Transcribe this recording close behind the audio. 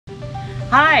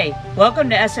Hi, welcome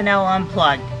to S&L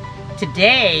Unplugged.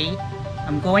 Today,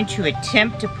 I'm going to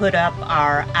attempt to put up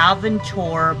our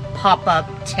Alvantor pop-up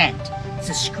tent. It's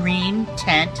a screen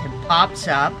tent, it pops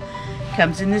up,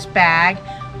 comes in this bag.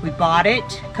 We bought it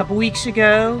a couple weeks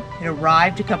ago. It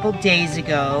arrived a couple days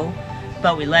ago,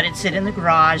 but we let it sit in the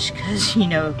garage because, you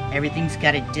know, everything's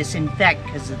got to disinfect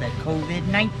because of the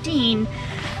COVID-19.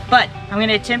 But I'm going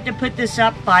to attempt to put this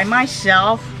up by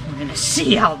myself. We're going to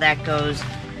see how that goes.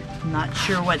 I'm not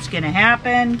sure what's going to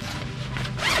happen,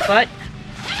 but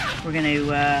we're going to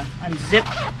unzip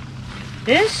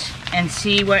this and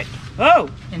see what, oh,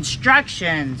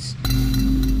 instructions.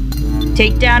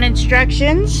 Take down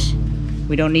instructions.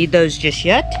 We don't need those just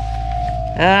yet.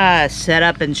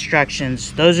 Setup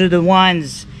instructions. Those are the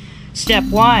ones. Step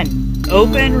 1,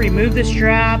 open, remove the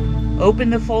strap, open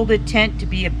the folded tent to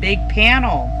be a big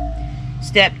panel.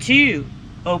 Step 2,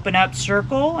 open up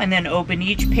circle and then open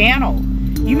each panel.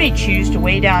 You may choose to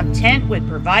weigh down tent with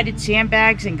provided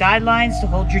sandbags and guidelines to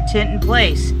hold your tent in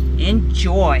place.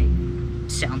 Enjoy.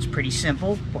 Sounds pretty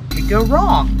simple. What could go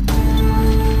wrong?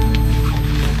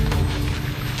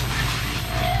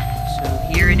 So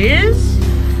here it is.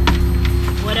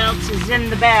 What else is in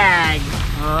the bag?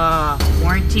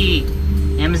 Warranty.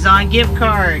 Amazon gift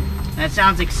card. That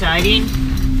sounds exciting.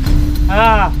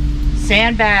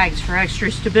 Sandbags for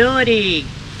extra stability.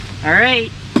 All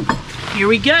right, here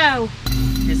we go.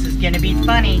 This is gonna be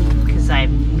funny because I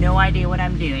have no idea what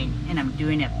I'm doing and I'm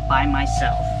doing it by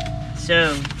myself.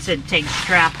 So, it said take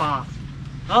strap off.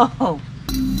 Oh,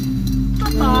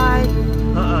 bye-bye.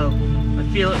 Uh-oh, I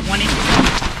feel it wanting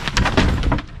to...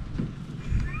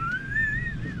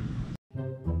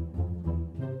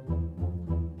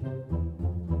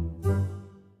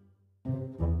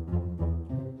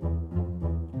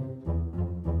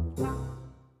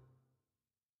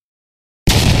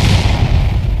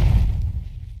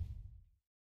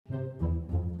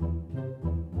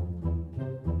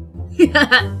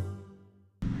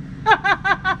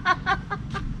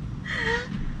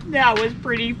 That was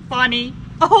pretty funny.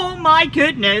 Oh my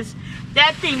goodness.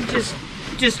 That thing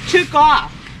just took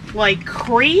off like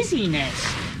craziness.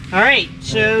 Alright,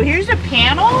 so here's the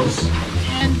panels,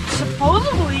 and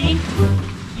supposedly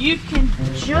you can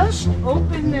just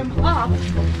open them up.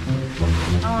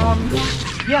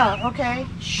 Yeah, okay,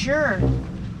 sure.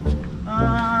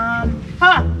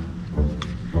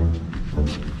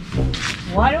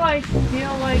 Why do I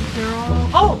feel like they're all...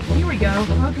 Oh, here we go.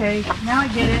 Okay, now I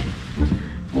get it.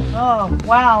 Oh,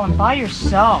 wow, and by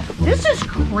yourself. This is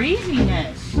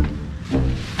craziness. I'm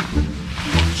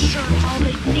not sure how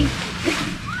they think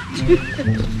to do the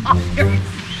tires.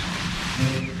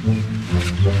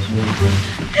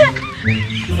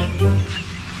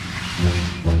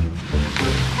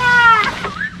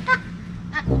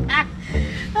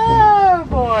 Oh,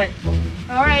 boy.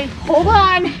 All right, hold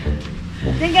on.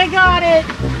 I think I got it.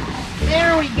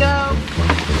 There we go.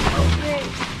 Okay.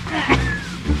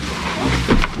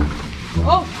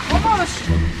 Oh, almost.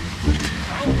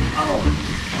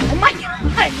 Oh my God.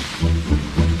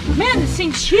 Man, this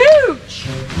thing's huge.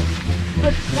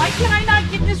 But why can I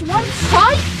not get this one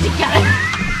side together?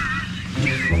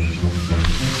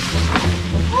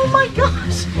 Oh my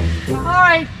gosh. All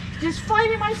right, just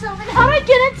fighting myself. And how do I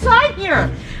get inside here?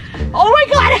 Oh my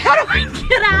God, how do I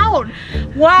get out?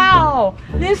 Wow,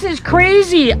 this is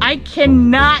crazy. I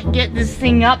cannot get this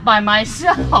thing up by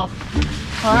myself.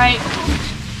 All right,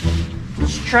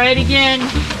 let's try it again.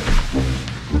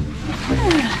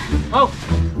 Oh,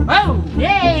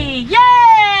 yay,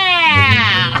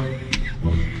 yeah!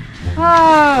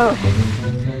 Oh,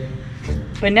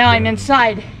 but now I'm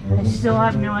inside. I still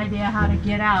have no idea how to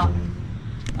get out.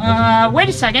 Wait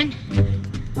a second.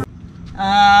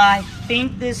 I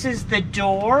think this is the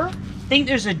door. I think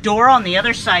there's a door on the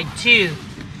other side too.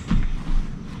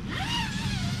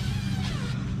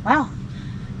 Wow,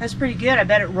 that's pretty good. I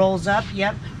bet it rolls up.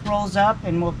 Yep, rolls up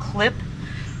and will clip.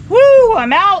 Woo,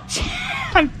 I'm out.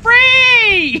 I'm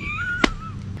free.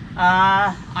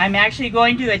 I'm actually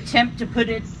going to attempt to put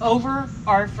it over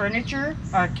our furniture,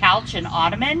 our couch and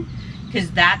ottoman, because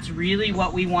that's really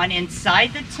what we want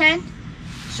inside the tent.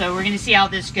 So we're going to see how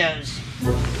this goes.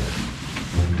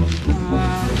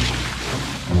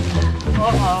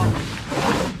 Uh-oh.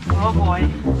 Oh boy.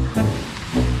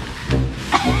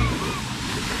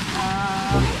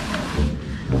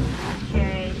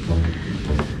 Okay.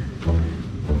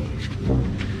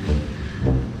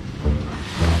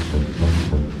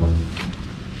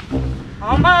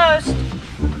 Almost.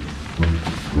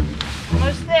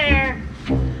 Almost there.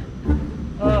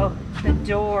 Oh, the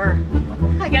door.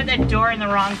 I got that door in the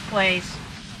wrong place.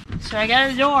 So I got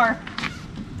a door.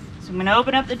 So I'm gonna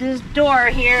open up this door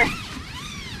here.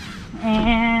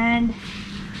 And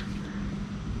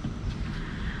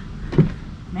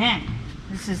man,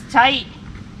 this is tight.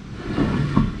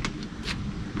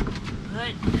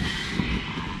 But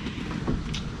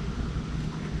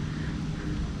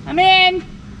I'm in.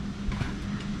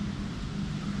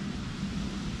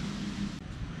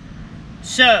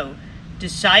 So,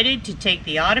 decided to take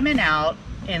the ottoman out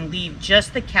and leave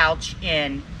just the couch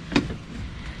in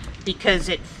because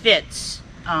it fits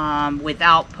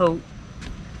without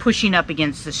pushing up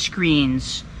against the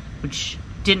screens, which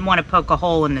didn't want to poke a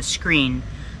hole in the screen.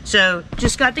 So,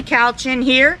 just got the couch in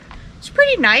here. It's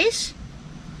pretty nice.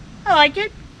 I like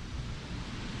it.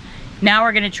 Now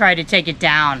we're going to try to take it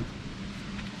down.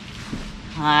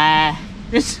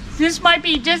 This might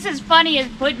be just as funny as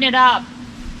putting it up.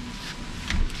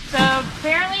 So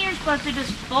apparently you're supposed to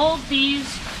just fold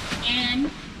these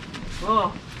in.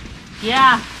 Oh,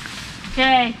 yeah.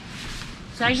 Okay.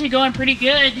 It's actually going pretty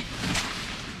good.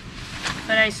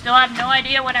 But I still have no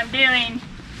idea what I'm doing.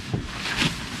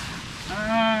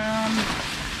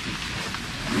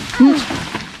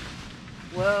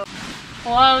 Whoa.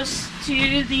 Close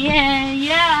to the end.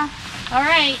 Yeah. All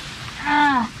right.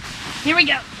 Here we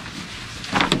go.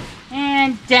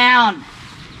 And down.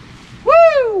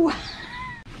 Woo!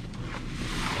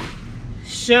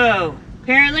 So,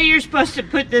 apparently you're supposed to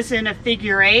put this in a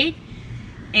figure 8,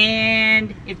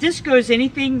 and if this goes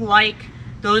anything like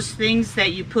those things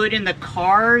that you put in the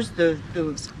cars, the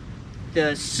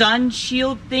sun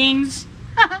shield things,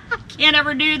 can't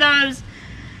ever do those.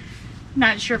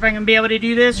 Not sure if I'm going to be able to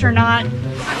do this or not.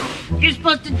 You're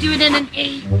supposed to do it in an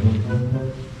 8.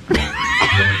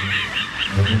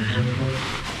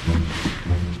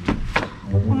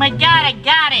 Oh my God, I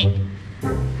got it.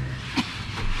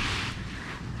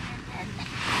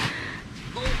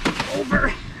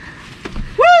 Over.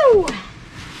 Woo!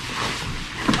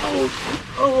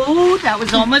 Oh, that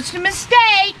was almost a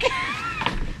mistake.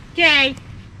 Okay.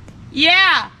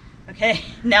 Yeah. Okay,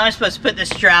 now I'm supposed to put the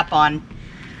strap on.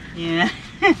 Yeah.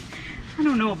 I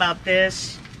don't know about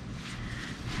this.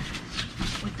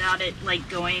 Without it, like,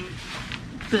 going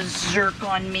berserk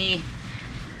on me.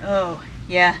 Oh,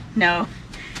 yeah, no.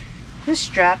 This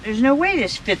strap, there's no way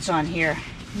this fits on here.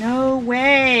 No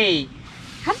way.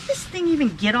 How did this thing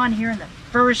even get on here in the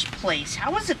first place?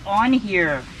 How was it on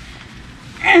here?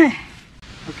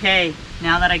 Okay,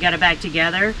 now that I got it back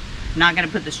together, I'm not going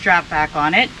to put the strap back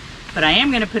on it, but I am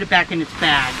going to put it back in its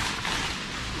bag.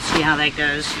 See how that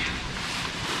goes.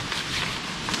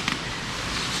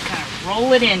 Just kind of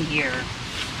roll it in here.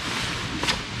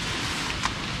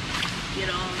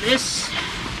 Get all this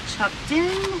tucked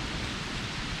in.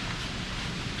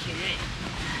 Okay.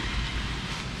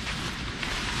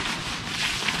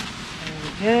 There we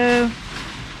go.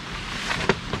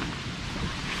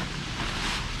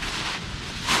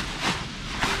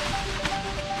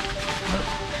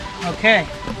 Okay.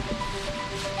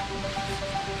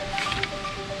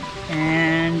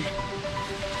 And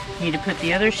need to put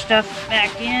the other stuff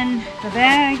back in the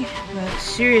bag, but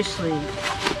seriously,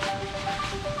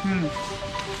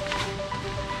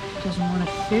 doesn't want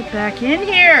to fit back in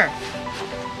here.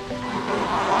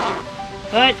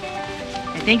 But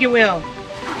I think it will.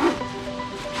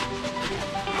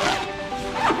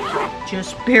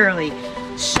 Just barely.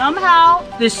 Somehow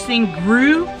this thing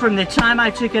grew from the time I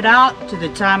took it out to the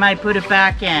time I put it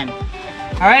back in.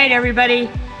 All right, everybody.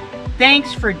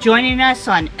 Thanks for joining us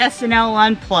on S&L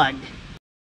Unplugged.